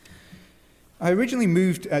I originally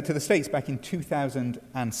moved to the States back in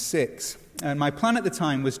 2006, and my plan at the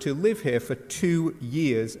time was to live here for 2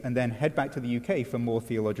 years and then head back to the UK for more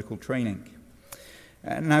theological training.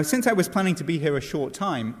 Now, since I was planning to be here a short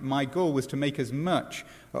time, my goal was to make as much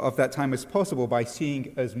of that time as possible by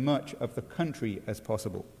seeing as much of the country as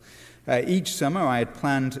possible. Each summer, I had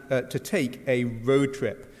planned to take a road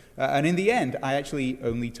trip, and in the end, I actually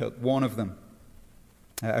only took one of them.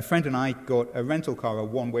 A friend and I got a rental car, a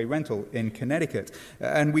one-way rental in Connecticut,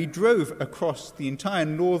 and we drove across the entire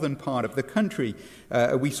northern part of the country.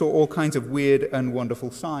 We saw all kinds of weird and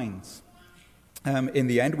wonderful signs. In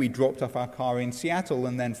the end, we dropped off our car in Seattle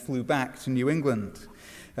and then flew back to New England.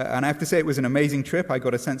 And I have to say it was an amazing trip. I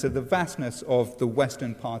got a sense of the vastness of the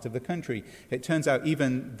western part of the country. It turns out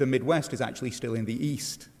even the Midwest is actually still in the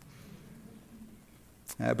east.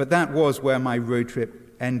 But that was where my road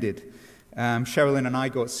trip ended. Sherilyn and I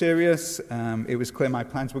got serious. It was clear my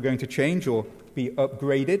plans were going to change or be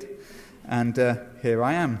upgraded. And here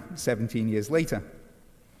I am, 17 years later.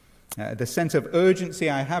 The sense of urgency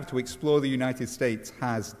I have to explore the United States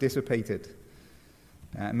has dissipated.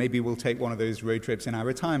 Maybe we'll take one of those road trips in our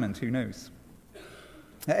retirement, who knows?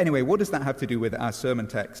 Anyway, what does that have to do with our sermon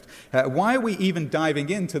text? Why are we even diving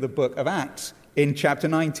into the book of Acts in chapter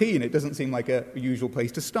 19? It doesn't seem like a usual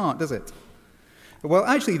place to start, does it? Well,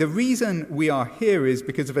 actually, the reason we are here is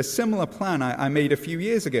because of a similar plan I made a few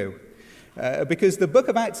years ago. Because the book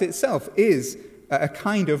of Acts itself is a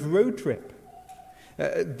kind of road trip.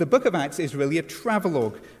 The book of Acts is really a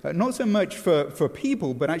travelogue, not so much for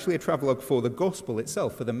people, but actually a travelogue for the gospel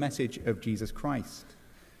itself, for the message of Jesus Christ.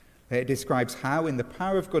 It describes how, in the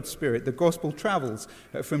power of God's Spirit, the gospel travels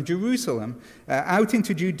from Jerusalem out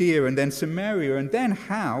into Judea and then Samaria, and then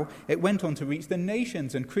how it went on to reach the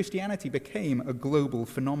nations, and Christianity became a global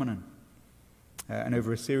phenomenon. And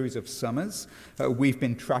over a series of summers, we've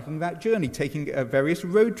been tracking that journey, taking various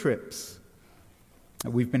road trips.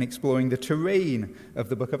 We've been exploring the terrain of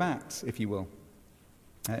the book of Acts, if you will.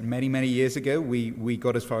 Many, many years ago, we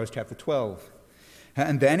got as far as chapter 12.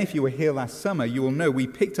 And then, if you were here last summer, you will know we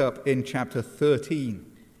picked up in chapter 13.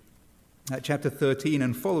 Chapter 13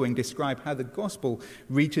 and following describe how the gospel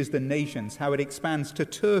reaches the nations, how it expands to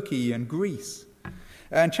Turkey and Greece.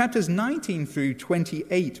 And chapters 19 through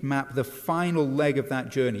 28 map the final leg of that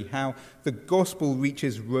journey, how the gospel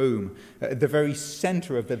reaches Rome, the very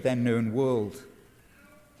center of the then-known world.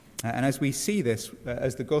 And as we see this,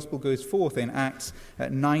 as the gospel goes forth in Acts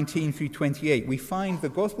 19 through 28, we find the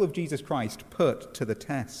gospel of Jesus Christ put to the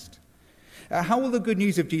test. How will the good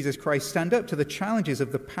news of Jesus Christ stand up to the challenges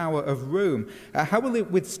of the power of Rome? How will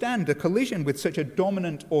it withstand a collision with such a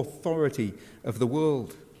dominant authority of the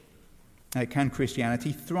world? Can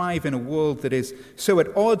Christianity thrive in a world that is so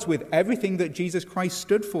at odds with everything that Jesus Christ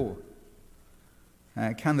stood for?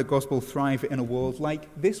 Can the gospel thrive in a world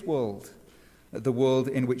like this world? The world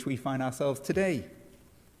in which we find ourselves today.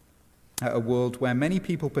 A world where many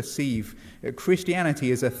people perceive Christianity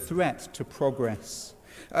as a threat to progress,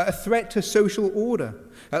 a threat to social order,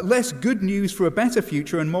 less good news for a better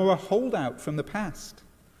future and more a holdout from the past.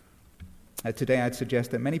 Today I'd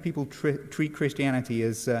suggest that many people treat Christianity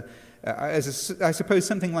as I suppose,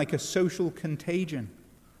 something like a social contagion,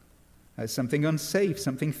 as something unsafe,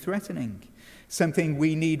 something threatening, something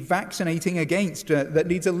we need vaccinating against, that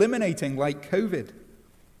needs eliminating, like COVID.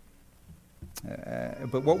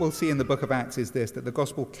 But what we'll see in the book of Acts is this, that the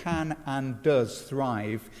gospel can and does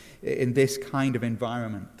thrive in this kind of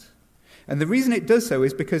environment. And the reason it does so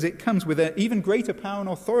is because it comes with an even greater power and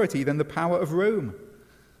authority than the power of Rome.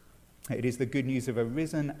 It is the good news of a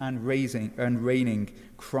risen and reigning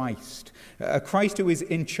Christ, a Christ who is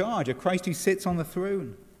in charge, a Christ who sits on the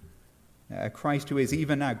throne. A Christ who is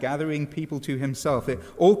even now gathering people to himself,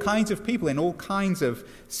 all kinds of people in all kinds of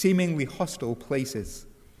seemingly hostile places.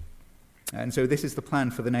 And so this is the plan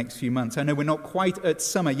for the next few months. I know we're not quite at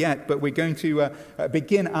summer yet, but we're going to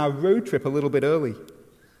begin our road trip a little bit early.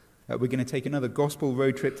 We're going to take another gospel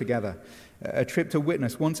road trip together, a trip to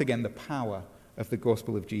witness once again the power of the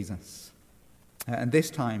gospel of Jesus. And this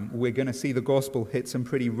time, we're going to see the gospel hit some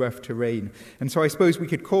pretty rough terrain. And so I suppose we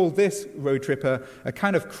could call this road trip a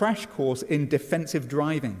kind of crash course in defensive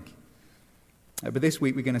driving. But this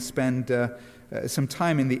week, we're going to spend some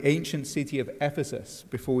time in the ancient city of Ephesus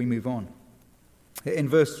before we move on. In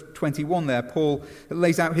verse 21 there, Paul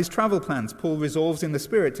lays out his travel plans. Paul resolves in the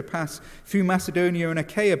Spirit to pass through Macedonia and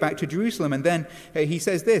Achaia back to Jerusalem. And then he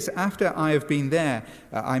says this, after I have been there,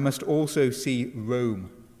 I must also see Rome.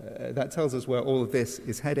 That tells us where all of this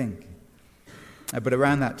is heading. But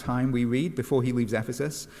around that time, we read, before he leaves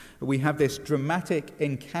Ephesus, we have this dramatic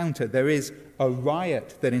encounter. There is a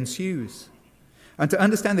riot that ensues. And to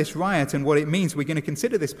understand this riot and what it means, we're going to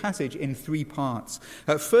consider this passage in three parts.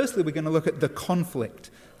 Firstly, we're going to look at the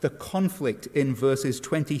conflict in verses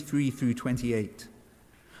 23 through 28.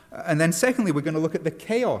 And then secondly, we're going to look at the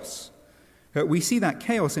chaos. We see that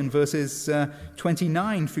chaos in verses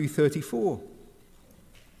 29 through 34.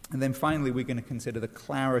 And then finally, we're going to consider the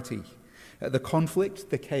clarity. The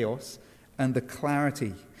conflict, the chaos, and the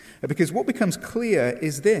clarity. Because what becomes clear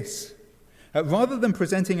is this. Rather than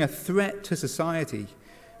presenting a threat to society,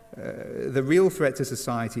 the real threat to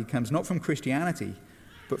society comes not from Christianity,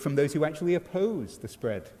 but from those who actually oppose the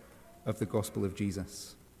spread of the gospel of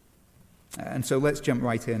Jesus. And so let's jump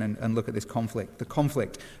right in and look at this conflict. The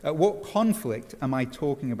conflict. What conflict am I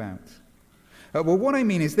talking about? Well, what I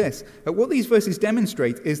mean is this. What these verses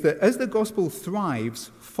demonstrate is that as the gospel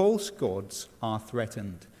thrives, false gods are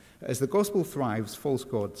threatened. As the gospel thrives, false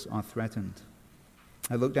gods are threatened.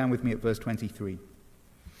 Look down with me at verse 23.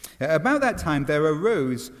 About that time there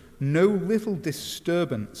arose no little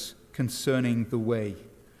disturbance concerning the way.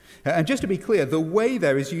 And just to be clear, the way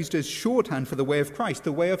there is used as shorthand for the way of Christ,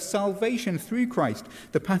 the way of salvation through Christ,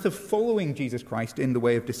 the path of following Jesus Christ in the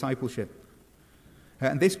way of discipleship.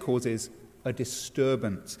 And this causes a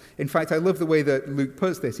disturbance. In fact, I love the way that Luke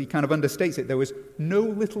puts this. He kind of understates it. There was no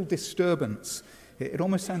little disturbance. It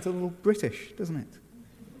almost sounds a little British, doesn't it?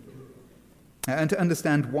 And to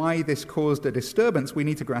understand why this caused a disturbance, we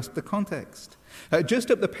need to grasp the context.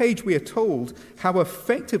 Just up the page, we are told how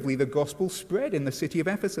effectively the gospel spread in the city of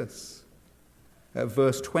Ephesus.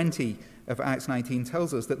 Verse 20 of Acts 19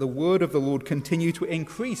 tells us that the word of the Lord continued to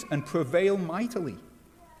increase and prevail mightily.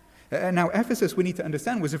 Now, Ephesus, we need to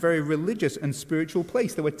understand, was a very religious and spiritual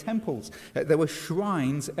place. There were temples, there were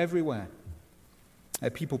shrines everywhere.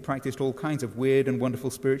 People practiced all kinds of weird and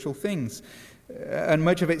wonderful spiritual things. And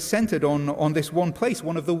much of it centered on this one place,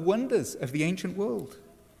 one of the wonders of the ancient world.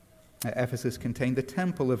 Ephesus contained the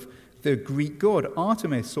temple of the Greek god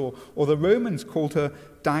Artemis, or the Romans called her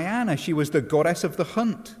Diana. She was the goddess of the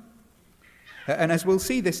hunt. And as we'll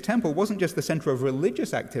see, this temple wasn't just the center of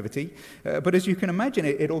religious activity, but as you can imagine,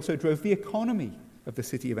 it also drove the economy of the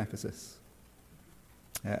city of Ephesus.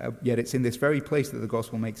 Yet it's in this very place that the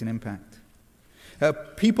gospel makes an impact.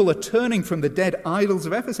 People are turning from the dead idols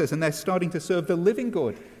of Ephesus, and they're starting to serve the living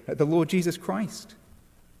God, the Lord Jesus Christ.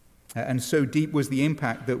 And so deep was the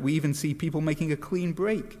impact that we even see people making a clean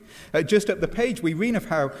break. Just up the page, we read of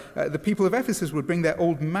how the people of Ephesus would bring their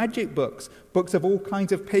old magic books of all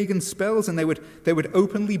kinds of pagan spells, and they would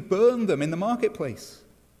openly burn them in the marketplace.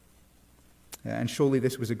 And surely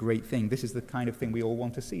this was a great thing. This is the kind of thing we all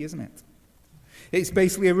want to see, isn't it? It's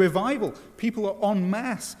basically a revival. People are en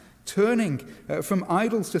masse turning from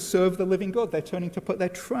idols to serve the living God. They're turning to put their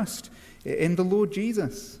trust in the Lord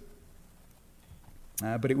Jesus.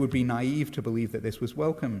 But it would be naive to believe that this was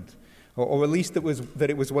welcomed, or at least that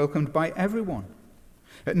it was welcomed by everyone.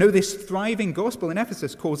 No, this thriving gospel in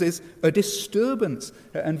Ephesus causes a disturbance,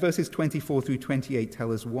 and verses 24 through 28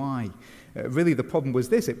 tell us why. Really, the problem was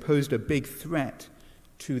this: it posed a big threat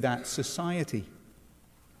to that society.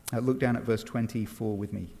 Look down at verse 24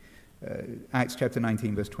 with me. Acts chapter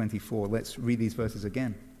 19, verse 24. Let's read these verses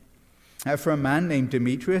again. For a man named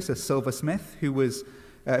Demetrius, a silversmith,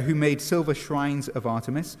 who made silver shrines of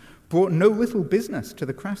Artemis, brought no little business to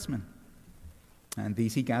the craftsmen. And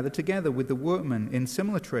these he gathered together with the workmen in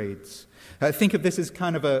similar trades. Think of this as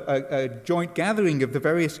kind of a joint gathering of the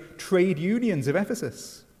various trade unions of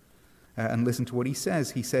Ephesus. And listen to what he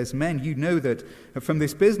says. He says, "Men, you know that from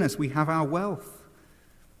this business we have our wealth."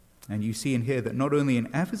 And you see and hear that not only in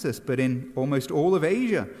Ephesus, but in almost all of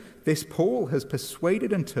Asia, this Paul has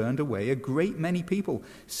persuaded and turned away a great many people,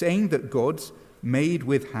 saying that gods made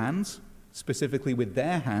with hands, specifically with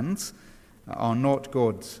their hands, are not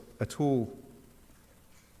gods at all.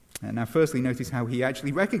 And now, firstly, notice how he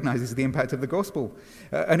actually recognizes the impact of the gospel.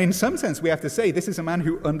 And in some sense, we have to say this is a man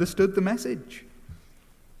who understood the message.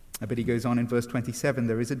 But he goes on in verse 27,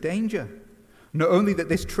 there is a danger. Not only that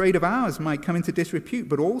this trade of ours might come into disrepute,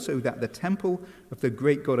 but also that the temple of the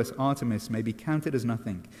great goddess Artemis may be counted as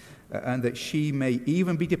nothing, and that she may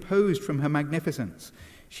even be deposed from her magnificence,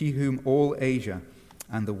 she whom all Asia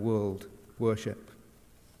and the world worship.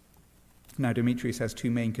 Now, Demetrius has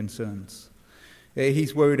two main concerns.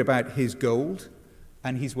 He's worried about his gold,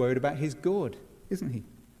 and he's worried about his God, isn't he?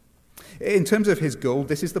 In terms of his gold,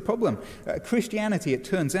 this is the problem. Christianity, it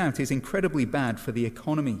turns out, is incredibly bad for the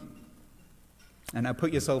economy. And now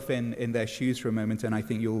put yourself in their shoes for a moment, and I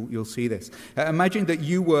think you'll see this. Imagine that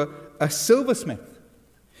you were a silversmith.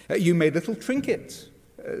 You made little trinkets,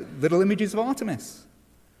 little images of Artemis.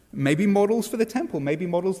 Maybe models for the temple, maybe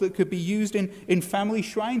models that could be used in family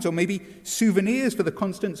shrines, or maybe souvenirs for the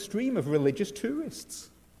constant stream of religious tourists.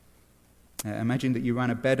 Imagine that you ran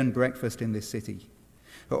a bed and breakfast in this city.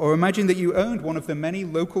 Or imagine that you owned one of the many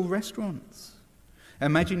local restaurants.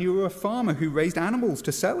 Imagine you were a farmer who raised animals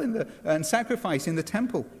to sell and sacrifice in the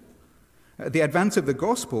temple. The advance of the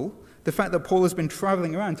gospel, the fact that Paul has been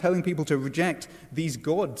traveling around telling people to reject these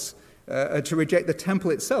gods, to reject the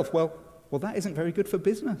temple itself, well, that isn't very good for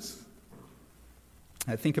business.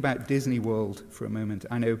 Think about Disney World for a moment.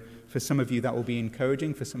 I know for some of you that will be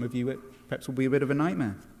encouraging. For some of you it perhaps will be a bit of a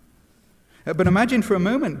nightmare. But imagine for a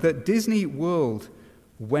moment that Disney World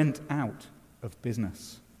went out of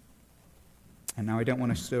business. And now I don't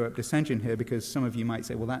want to stir up dissension here, because some of you might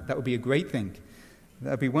say, well, that would be a great thing.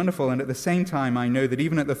 That would be wonderful. And at the same time, I know that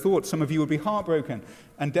even at the thought, some of you would be heartbroken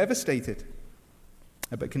and devastated.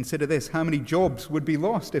 But consider this: how many jobs would be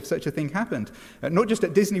lost if such a thing happened? Not just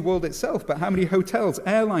at Disney World itself, but how many hotels,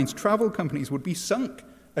 airlines, travel companies would be sunk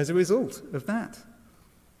as a result of that?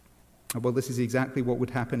 Well, this is exactly what would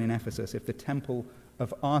happen in Ephesus if the temple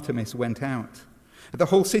of Artemis went out. The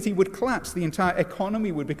whole city would collapse. The entire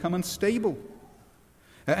economy would become unstable.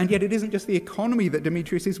 And yet it isn't just the economy that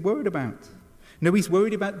Demetrius is worried about. No, he's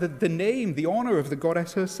worried about the name, the honor of the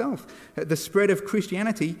goddess herself. The spread of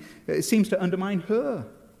Christianity seems to undermine her.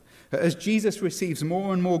 As Jesus receives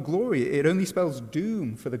more and more glory, it only spells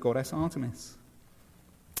doom for the goddess Artemis.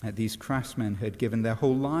 These craftsmen had given their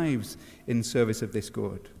whole lives in service of this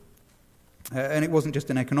god. And it wasn't just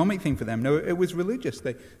an economic thing for them. No, it was religious.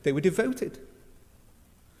 They were devoted.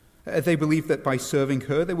 They believed that by serving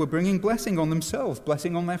her, they were bringing blessing on themselves,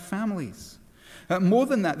 blessing on their families. More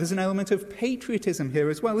than that, there's an element of patriotism here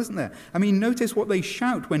as well, isn't there? I mean, notice what they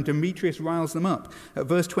shout when Demetrius riles them up.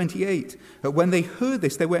 Verse 28, when they heard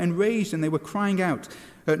this, they were enraged and they were crying out,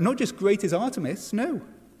 not just great is Artemis, no,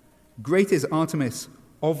 great is Artemis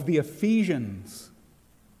of the Ephesians.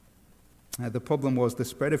 The problem was the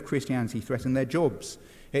spread of Christianity threatened their jobs.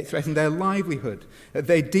 It threatened their livelihood.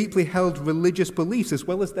 They deeply held religious beliefs as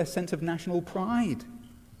well as their sense of national pride.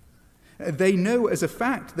 They know as a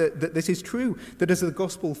fact that this is true, that as the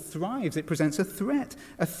gospel thrives, it presents a threat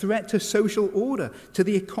to social order, to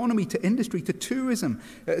the economy, to industry, to tourism,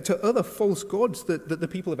 to other false gods that the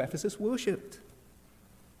people of Ephesus worshipped.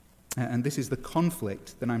 And this is the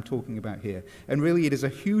conflict that I'm talking about here. And really it is a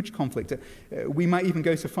huge conflict. We might even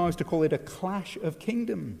go so far as to call it a clash of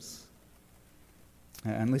kingdoms.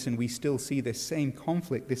 And listen, we still see this same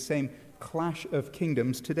conflict, this same clash of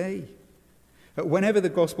kingdoms today. Whenever the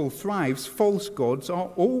gospel thrives, false gods are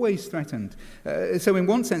always threatened. So in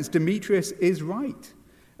one sense, Demetrius is right.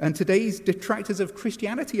 And today's detractors of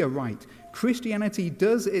Christianity are right. Christianity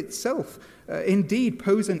does itself indeed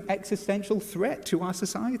pose an existential threat to our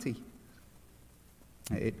society.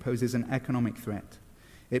 It poses an economic threat.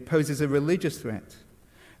 It poses a religious threat.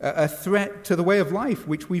 A threat to the way of life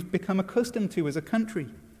which we've become accustomed to as a country.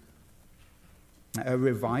 A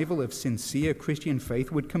revival of sincere Christian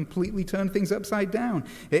faith would completely turn things upside down.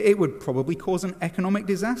 It would probably cause an economic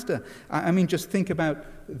disaster. I mean, just think about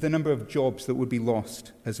the number of jobs that would be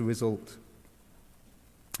lost as a result.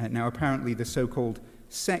 Now, apparently, the so-called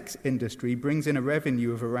sex industry brings in a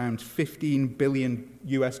revenue of around $15 billion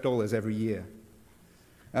every year.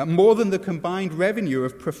 More than the combined revenue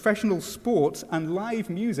of professional sports and live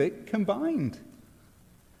music combined.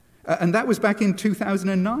 And that was back in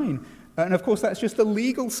 2009. And of course, that's just the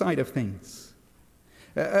legal side of things.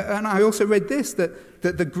 And I also read this, that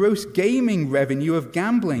the gross gaming revenue of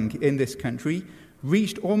gambling in this country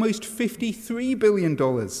reached almost $53 billion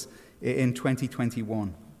in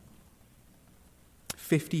 2021.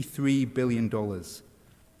 $53 billion.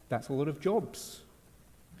 That's a lot of jobs.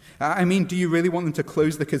 I mean, do you really want them to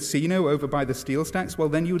close the casino over by the steel stacks? Well,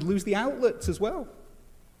 then you would lose the outlets as well.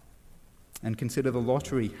 And consider the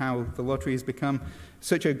lottery, how the lottery has become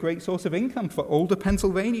such a great source of income for older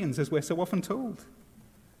Pennsylvanians, as we're so often told.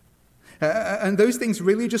 And those things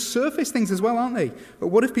really just surface things as well, aren't they? But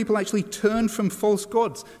what if people actually turned from false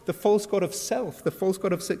gods, the false god of self, the false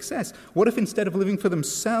god of success? What if instead of living for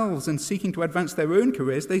themselves and seeking to advance their own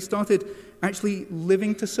careers, they started actually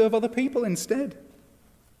living to serve other people instead?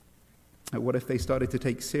 What if they started to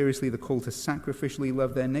take seriously the call to sacrificially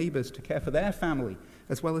love their neighbors, to care for their family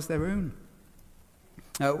as well as their own?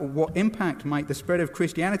 What impact might the spread of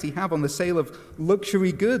Christianity have on the sale of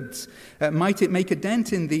luxury goods? Might it make a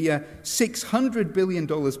dent in the $600 billion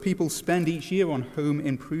people spend each year on home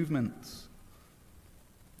improvements?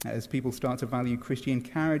 As people start to value Christian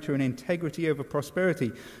character and integrity over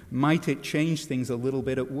prosperity, might it change things a little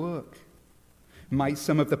bit at work? Might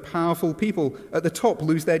some of the powerful people at the top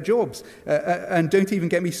lose their jobs? And don't even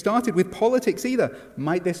get me started with politics either.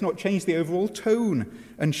 Might this not change the overall tone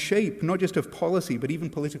and shape, not just of policy, but even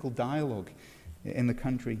political dialogue in the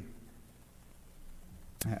country?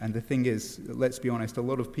 And the thing is, let's be honest, a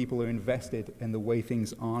lot of people are invested in the way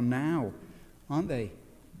things are now, aren't they?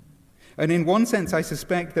 And in one sense, I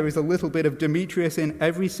suspect there is a little bit of Demetrius in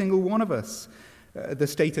every single one of us. The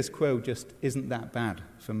status quo just isn't that bad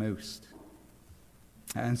for most.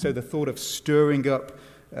 And so the thought of stirring up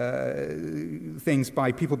things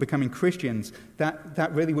by people becoming Christians,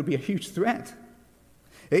 that really would be a huge threat.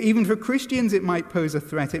 Even for Christians, it might pose a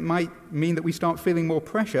threat. It might mean that we start feeling more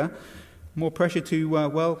pressure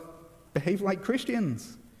to, behave like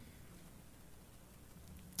Christians.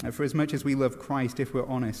 For as much as we love Christ, if we're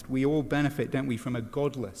honest, we all benefit, don't we, from a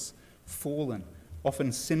godless, fallen,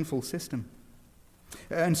 often sinful system.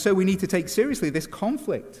 And so we need to take seriously this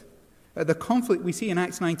conflict. The conflict we see in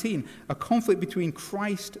Acts 19, a conflict between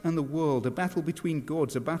Christ and the world, a battle between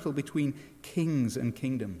gods, a battle between kings and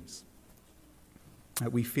kingdoms.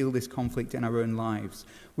 We feel this conflict in our own lives.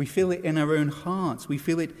 We feel it in our own hearts. We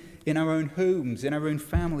feel it in our own homes, in our own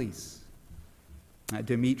families.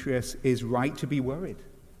 Demetrius is right to be worried.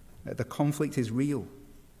 The conflict is real.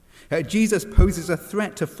 Jesus poses a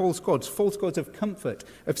threat to false gods of comfort,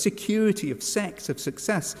 of security, of sex, of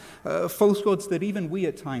success, false gods that even we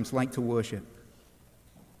at times like to worship.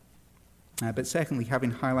 But secondly,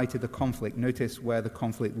 having highlighted the conflict, notice where the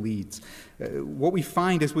conflict leads. What we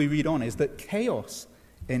find as we read on is that chaos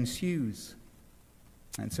ensues.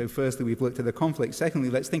 And so firstly, we've looked at the conflict. Secondly,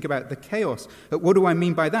 let's think about the chaos. What do I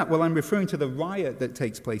mean by that? Well, I'm referring to the riot that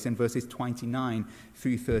takes place in verses 29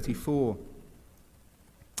 through 34.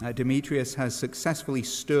 Demetrius has successfully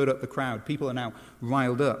stirred up the crowd. People are now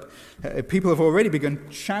riled up. People have already begun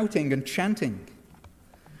shouting and chanting.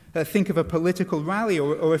 Think of a political rally,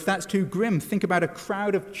 or if that's too grim, think about a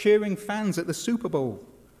crowd of cheering fans at the Super Bowl.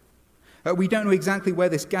 We don't know exactly where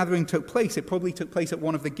this gathering took place. It probably took place at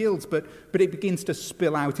one of the guilds, but it begins to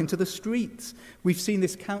spill out into the streets. We've seen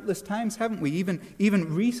this countless times, haven't we?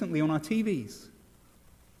 Even recently on our TVs.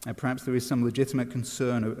 Perhaps there is some legitimate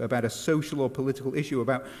concern about a social or political issue,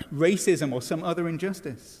 about racism or some other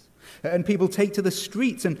injustice. And people take to the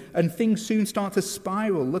streets, and things soon start to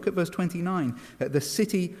spiral. Look at verse 29. The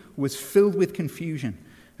city was filled with confusion,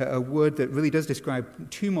 a word that really does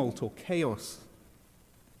describe tumult or chaos.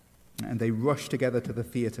 And they rushed together to the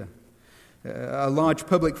theater. A large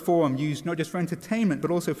public forum used not just for entertainment, but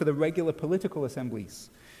also for the regular political assemblies.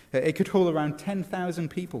 It could hold around 10,000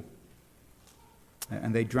 people.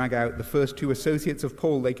 And they drag out the first two associates of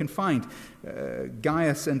Paul they can find,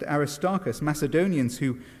 Gaius and Aristarchus, Macedonians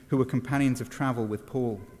who were companions of travel with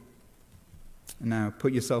Paul. Now,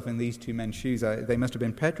 put yourself in these two men's shoes. They must have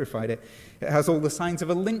been petrified. It has all the signs of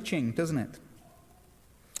a lynching, doesn't it?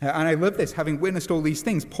 And I love this, having witnessed all these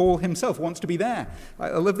things, Paul himself wants to be there. I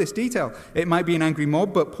love this detail. It might be an angry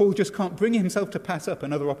mob, but Paul just can't bring himself to pass up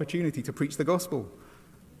another opportunity to preach the gospel.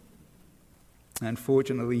 And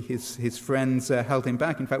fortunately, his friends held him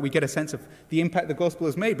back. In fact, we get a sense of the impact the gospel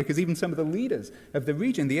has made, because even some of the leaders of the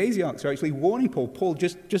region, the Asiarchs, are actually warning Paul,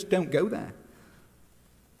 just don't go there.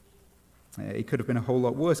 It could have been a whole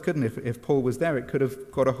lot worse, couldn't it? If Paul was there, it could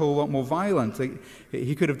have got a whole lot more violent.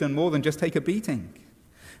 He could have done more than just take a beating.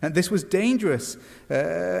 And this was dangerous.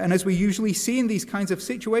 And as we usually see in these kinds of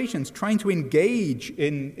situations, trying to engage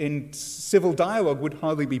in civil dialogue would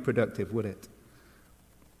hardly be productive, would it?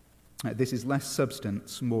 This is less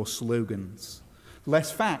substance, more slogans. Less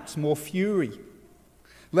facts, more fury.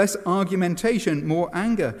 Less argumentation, more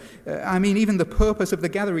anger. Even the purpose of the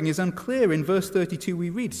gathering is unclear. In verse 32 we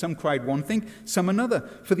read, some cried one thing, some another,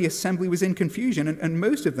 for the assembly was in confusion, and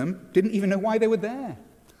most of them didn't even know why they were there.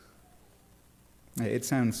 It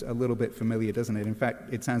sounds a little bit familiar, doesn't it? In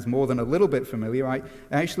fact, it sounds more than a little bit familiar. I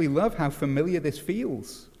actually love how familiar this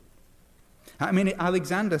feels.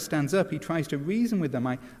 Alexander stands up. He tries to reason with them.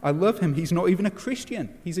 I love him. He's not even a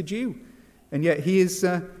Christian. He's a Jew. And yet he is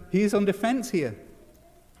on defense here.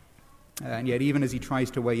 And yet even as he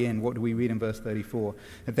tries to weigh in, what do we read in verse 34?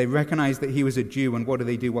 That they recognize that he was a Jew, and what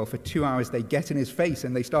do? Well, for 2 hours they get in his face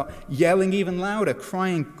and they start yelling even louder,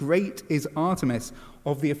 crying, "Great is Artemis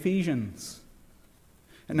of the Ephesians."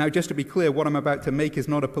 And now, just to be clear, what I'm about to make is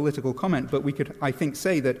not a political comment, but we could, I think,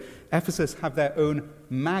 say that Ephesus have their own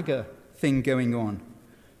MAGA thing going on.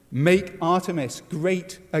 Make Artemis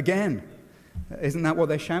great again. Isn't that what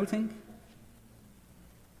they're shouting?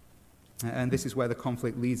 And this is where the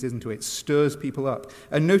conflict leads, isn't it? It stirs people up.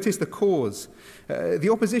 And notice the cause. The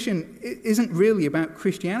opposition isn't really about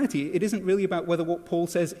Christianity. It isn't really about whether what Paul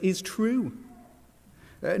says is true.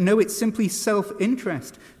 No, it's simply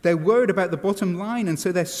self-interest. They're worried about the bottom line, and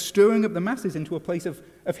so they're stirring up the masses into a place of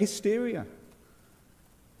hysteria.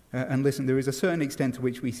 And listen, there is a certain extent to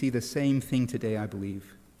which we see the same thing today, I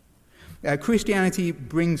believe. Christianity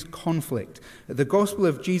brings conflict. The gospel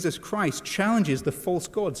of Jesus Christ challenges the false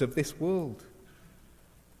gods of this world.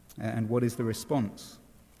 And what is the response?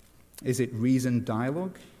 Is it reasoned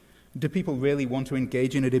dialogue? Do people really want to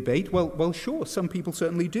engage in a debate? Well, sure, some people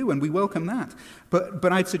certainly do, and we welcome that.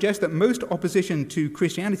 But I'd suggest that most opposition to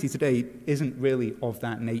Christianity today isn't really of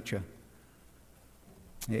that nature.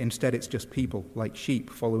 Instead, it's just people, like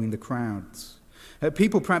sheep, following the crowds.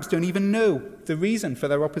 People perhaps don't even know the reason for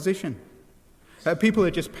their opposition. People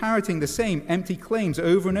are just parroting the same empty claims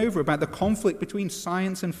over and over about the conflict between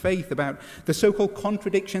science and faith, about the so-called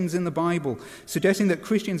contradictions in the Bible, suggesting that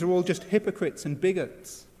Christians are all just hypocrites and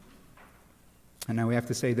bigots. And now we have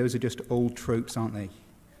to say those are just old tropes, aren't they?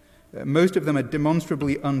 Most of them are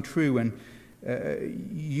demonstrably untrue, and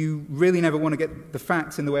you really never want to get the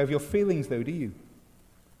facts in the way of your feelings, though, do you?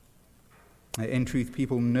 In truth,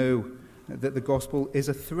 people know that the gospel is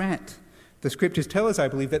a threat. The scriptures tell us, I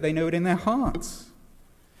believe, that they know it in their hearts.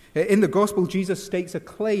 In the gospel, Jesus stakes a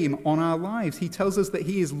claim on our lives. He tells us that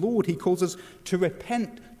he is Lord. He calls us to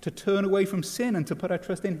repent, to turn away from sin, and to put our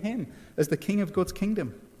trust in him as the King of God's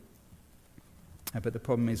kingdom. But the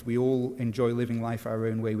problem is we all enjoy living life our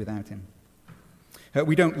own way without him.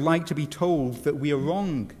 We don't like to be told that we are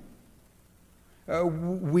wrong.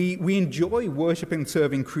 We enjoy worshiping and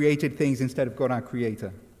serving created things instead of God our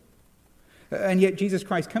Creator. And yet Jesus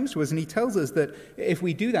Christ comes to us and he tells us that if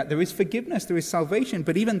we do that, there is forgiveness, there is salvation,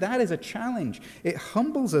 but even that is a challenge. It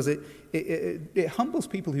humbles us. It humbles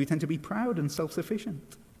people who tend to be proud and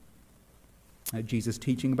self-sufficient. Jesus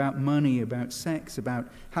teaching about money, about sex, about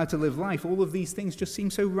how to live life, all of these things just seem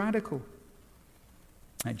so radical.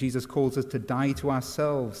 Jesus calls us to die to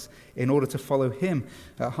ourselves in order to follow him,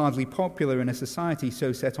 hardly popular in a society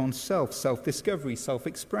so set on self-discovery,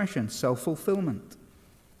 self-expression, self-fulfillment.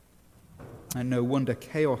 And no wonder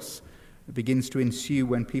chaos begins to ensue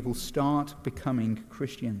when people start becoming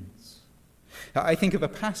Christians. I think of a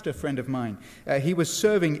pastor friend of mine. He was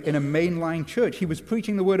serving in a mainline church. He was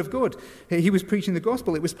preaching the word of God. He was preaching the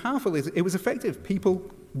gospel. It was powerful. It was effective.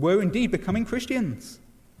 People were indeed becoming Christians.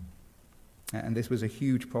 And this was a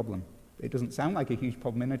huge problem. It doesn't sound like a huge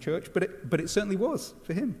problem in a church, but it certainly was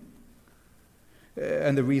for him.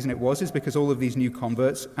 And the reason it was is because all of these new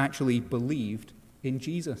converts actually believed in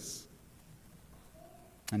Jesus.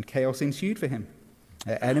 And chaos ensued for him.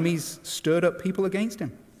 Enemies stirred up people against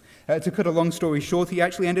him. To cut a long story short, he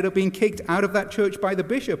actually ended up being kicked out of that church by the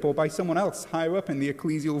bishop or by someone else higher up in the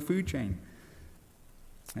ecclesial food chain.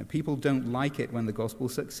 People don't like it when the gospel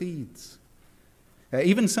succeeds.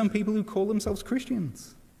 Even some people who call themselves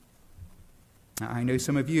Christians. I know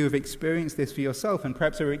some of you have experienced this for yourself and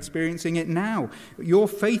perhaps are experiencing it now. Your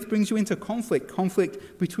faith brings you into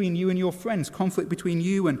conflict between you and your friends, conflict between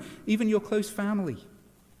you and even your close family.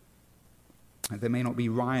 There may not be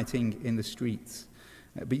rioting in the streets,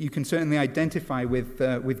 but you can certainly identify with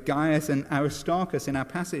Gaius and Aristarchus in our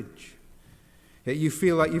passage. You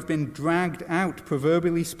feel like you've been dragged out,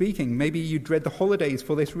 proverbially speaking. Maybe you dread the holidays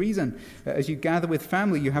for this reason. As you gather with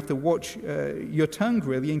family, you have to watch your tongue,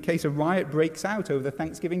 really, in case a riot breaks out over the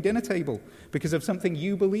Thanksgiving dinner table because of something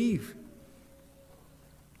you believe.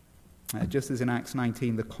 Just as in Acts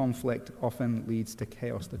 19, the conflict often leads to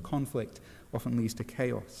chaos. The conflict often leads to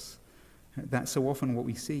chaos. That's so often what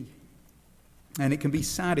we see. And it can be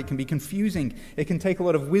sad, it can be confusing, it can take a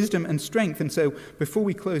lot of wisdom and strength. And so before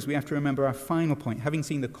we close, we have to remember our final point. Having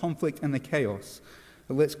seen the conflict and the chaos,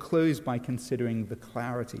 let's close by considering the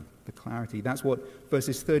clarity. The clarity. That's what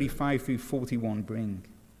verses 35 through 41 bring.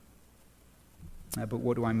 But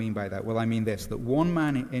what do I mean by that? Well, I mean this, that one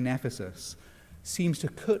man in Ephesus seems to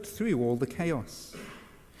cut through all the chaos.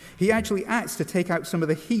 He actually acts to take out some of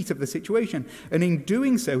the heat of the situation. And in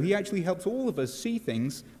doing so, he actually helps all of us see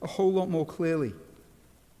things a whole lot more clearly.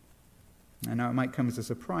 And now it might come as a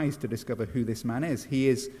surprise to discover who this man is. He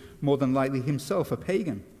is more than likely himself a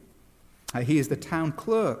pagan. He is the town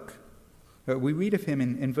clerk. We read of him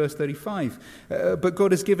in verse 35. But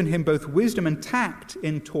God has given him both wisdom and tact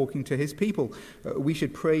in talking to his people. We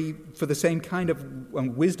should pray for the same kind of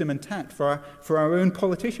wisdom and tact for our own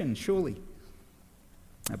politicians, surely.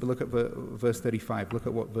 But look at verse 35. Look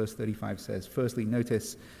at what verse 35 says. Firstly,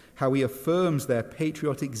 notice how he affirms their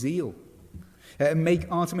patriotic zeal. Make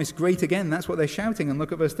Artemis great again. That's what they're shouting. And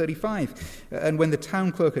look at verse 35. And when the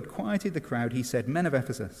town clerk had quieted the crowd, he said, "Men of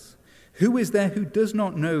Ephesus, who is there who does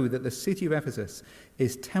not know that the city of Ephesus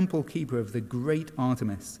is temple keeper of the great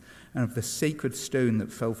Artemis and of the sacred stone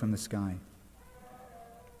that fell from the sky?"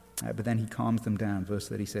 But then he calms them down, verse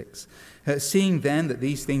 36. Seeing then that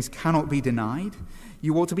these things cannot be denied,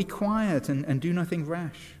 you ought to be quiet and do nothing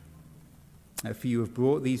rash. For you have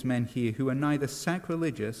brought these men here who are neither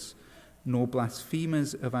sacrilegious nor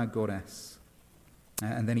blasphemers of our goddess.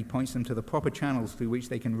 And then he points them to the proper channels through which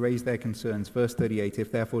they can raise their concerns. Verse 38,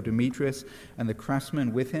 if therefore Demetrius and the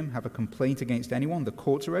craftsmen with him have a complaint against anyone, the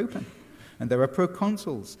courts are open, and there are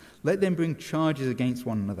proconsuls. Let them bring charges against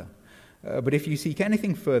one another. But if you seek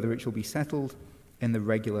anything further, it shall be settled in the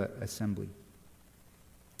regular assembly.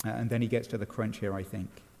 And then he gets to the crunch here, I think.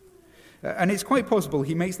 And it's quite possible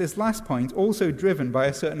he makes this last point also driven by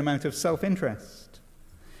a certain amount of self-interest.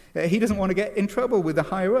 He doesn't want to get in trouble with the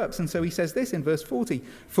higher-ups, and so he says this in verse 40,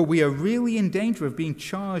 for we are really in danger of being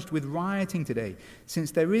charged with rioting today,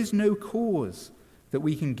 since there is no cause that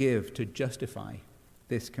we can give to justify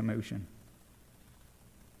this commotion.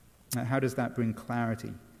 How does that bring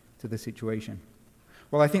clarity to the situation?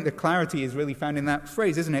 Well, I think the clarity is really found in that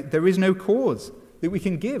phrase, isn't it? There is no cause that we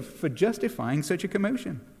can give for justifying such a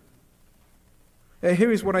commotion.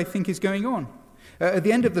 Here is what I think is going on. At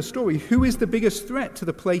the end of the story, who is the biggest threat to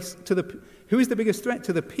who is the biggest threat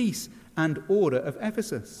to the peace and order of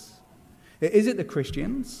Ephesus? Is it the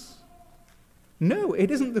Christians? No,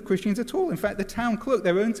 it isn't the Christians at all. In fact, the town clerk,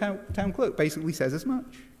 their own town clerk, basically says as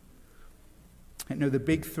much. No, the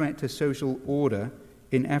big threat to social order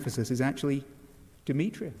in Ephesus is actually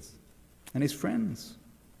Demetrius and his friends.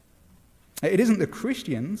 It isn't the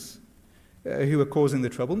Christians who are causing the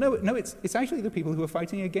trouble. No, it's actually the people who are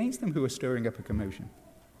fighting against them who are stirring up a commotion.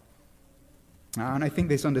 And I think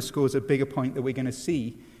this underscores a bigger point that we're going to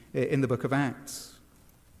see in the book of Acts.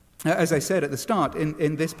 As I said at the start,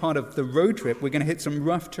 in this part of the road trip, we're going to hit some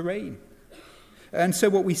rough terrain. And so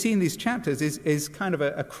what we see in these chapters is kind of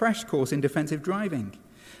a crash course in defensive driving.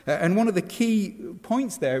 And one of the key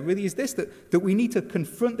points there really is this, that we need to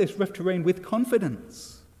confront this rough terrain with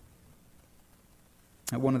confidence.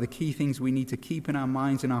 One of the key things we need to keep in our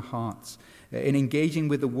minds and our hearts in engaging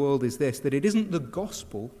with the world is this, that it isn't the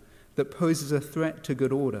gospel that poses a threat to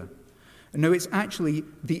good order. No, it's actually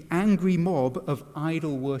the angry mob of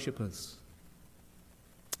idol worshippers.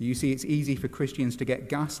 You see, it's easy for Christians to get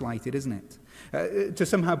gaslighted, isn't it? To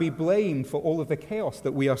somehow be blamed for all of the chaos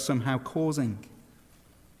that we are somehow causing.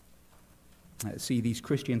 See, these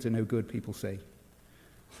Christians are no good, people say.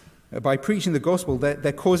 By preaching the gospel,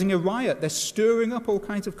 they're causing a riot. They're stirring up all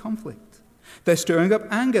kinds of conflict. They're stirring up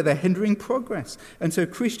anger. They're hindering progress. And so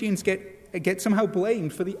Christians get somehow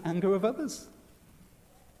blamed for the anger of others.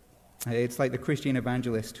 It's like the Christian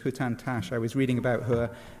evangelist Hutan Tash. I was reading about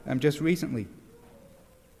her just recently.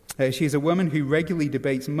 She's a woman who regularly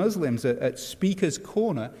debates Muslims at Speaker's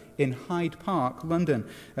Corner in Hyde Park, London.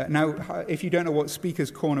 Now, if you don't know what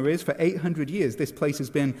Speaker's Corner is, for 800 years this place has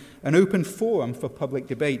been an open forum for public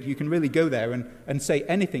debate. You can really go there and say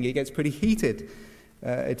anything. It gets pretty heated.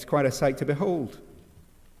 It's quite a sight to behold.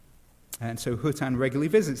 And so Hutan regularly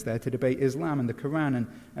visits there to debate Islam and the Quran,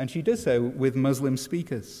 and she does so with Muslim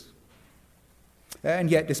speakers.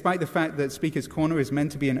 And yet, despite the fact that Speaker's Corner is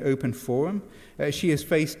meant to be an open forum, she has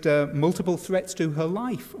faced multiple threats to her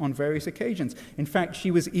life on various occasions. In fact,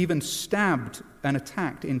 she was even stabbed and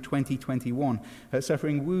attacked in 2021,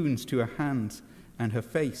 suffering wounds to her hands and her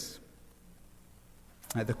face.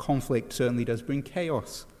 The conflict certainly does bring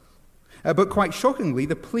chaos. But quite shockingly,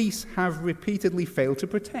 the police have repeatedly failed to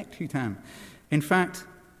protect Hutan. In fact,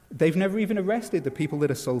 they've never even arrested the people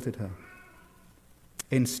that assaulted her.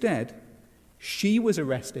 Instead, she was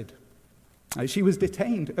arrested. She was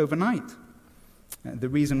detained overnight. The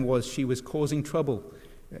reason was she was causing trouble.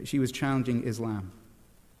 She was challenging Islam.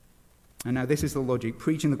 And now this is the logic.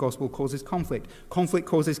 Preaching the gospel causes conflict. Conflict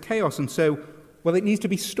causes chaos. And so, well, it needs to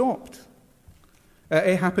be stopped.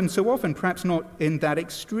 It happens so often, perhaps not in that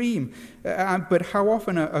extreme. But how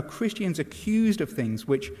often are Christians accused of things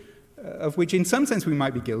of which in some sense we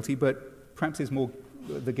might be guilty, but perhaps is more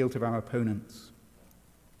the guilt of our opponents?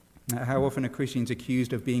 How often are Christians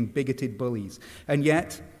accused of being bigoted bullies? And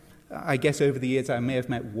yet, I guess over the years I may have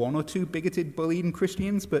met one or two bigoted bullying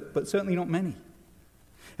Christians, but certainly not many.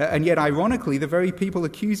 And yet, ironically, the very people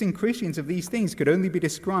accusing Christians of these things could only be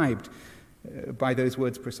described by those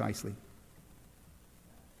words precisely.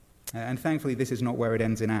 And thankfully, this is not where it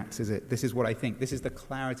ends in Acts, is it? This is what I think. This is the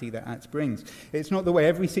clarity that Acts brings. It's not the way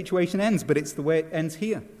every situation ends, but it's the way it ends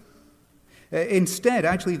here. Instead,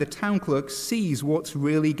 actually, the town clerk sees what's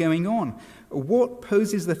really going on. What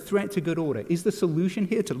poses the threat to good order? Is the solution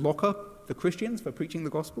here to lock up the Christians for preaching the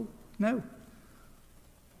gospel? No.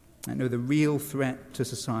 No, the real threat to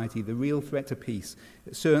society, the real threat to peace,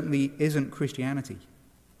 certainly isn't Christianity.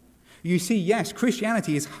 You see, yes,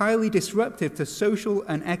 Christianity is highly disruptive to social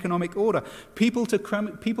and economic order. People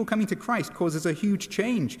coming to Christ causes a huge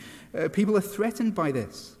change. People are threatened by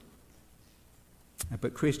this.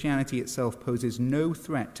 But Christianity itself poses no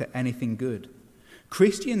threat to anything good.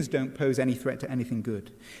 Christians don't pose any threat to anything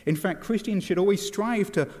good. In fact, Christians should always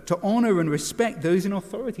strive to honor and respect those in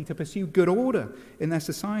authority, to pursue good order in their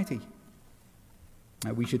society.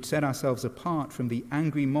 We should set ourselves apart from the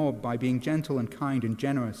angry mob by being gentle and kind and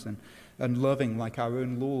generous and loving like our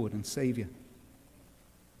own Lord and Savior.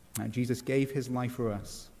 Jesus gave his life for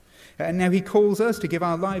us. And now he calls us to give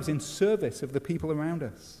our lives in service of the people around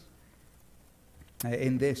us.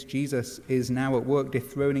 In this, Jesus is now at work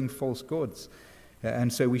dethroning false gods.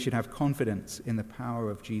 And so we should have confidence in the power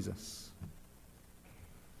of Jesus.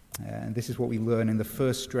 And this is what we learn in the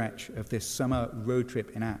first stretch of this summer road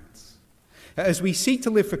trip in Acts. As we seek to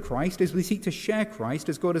live for Christ, as we seek to share Christ,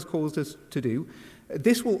 as God has called us to do,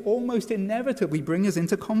 this will almost inevitably bring us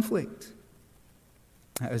into conflict.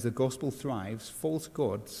 As the gospel thrives, false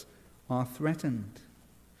gods are threatened.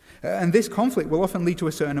 And this conflict will often lead to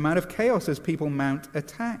a certain amount of chaos as people mount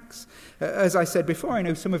attacks. As I said before, I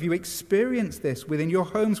know some of you experience this within your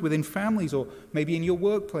homes, within families, or maybe in your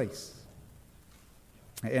workplace.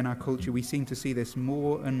 In our culture, we seem to see this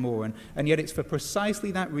more and more, and yet it's for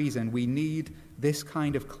precisely that reason we need this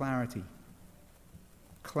kind of clarity.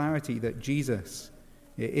 Clarity that Jesus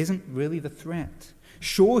isn't really the threat.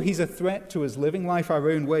 Sure, he's a threat to us living life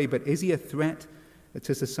our own way, but is he a threat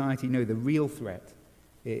to society? No, the real threat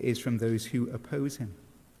is from those who oppose him.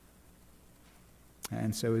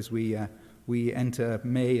 And so as we enter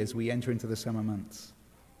May, as we enter into the summer months,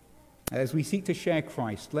 as we seek to share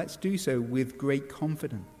Christ, let's do so with great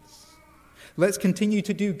confidence. Let's continue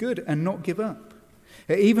to do good and not give up.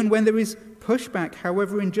 Even when there is pushback,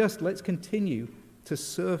 however unjust, let's continue to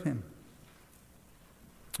serve him.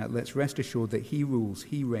 Let's rest assured that he rules,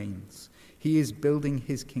 he reigns. He is building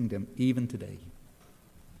his kingdom even today.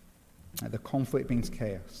 The conflict brings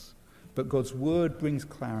chaos, but God's word brings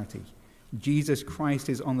clarity. Jesus Christ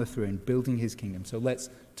is on the throne, building his kingdom. So let's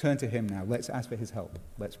turn to him now. Let's ask for his help.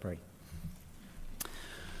 Let's pray.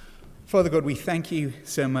 Father God, we thank you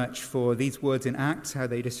so much for these words in Acts, how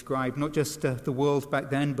they describe not just the world back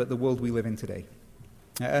then, but the world we live in today.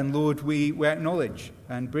 And Lord, we acknowledge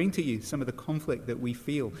and bring to you some of the conflict that we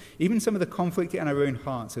feel, even some of the conflict in our own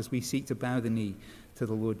hearts as we seek to bow the knee to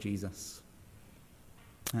the Lord Jesus.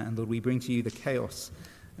 And Lord, we bring to you the chaos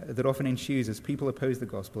that often ensues as people oppose the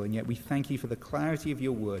gospel, and yet we thank you for the clarity of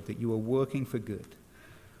your word, that you are working for good,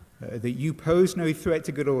 that you pose no threat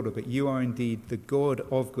to good order, but you are indeed the God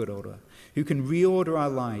of good order, who can reorder our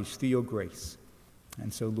lives through your grace.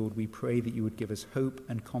 And so, Lord, we pray that you would give us hope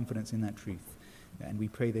and confidence in that truth. And we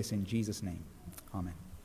pray this in Jesus' name. Amen.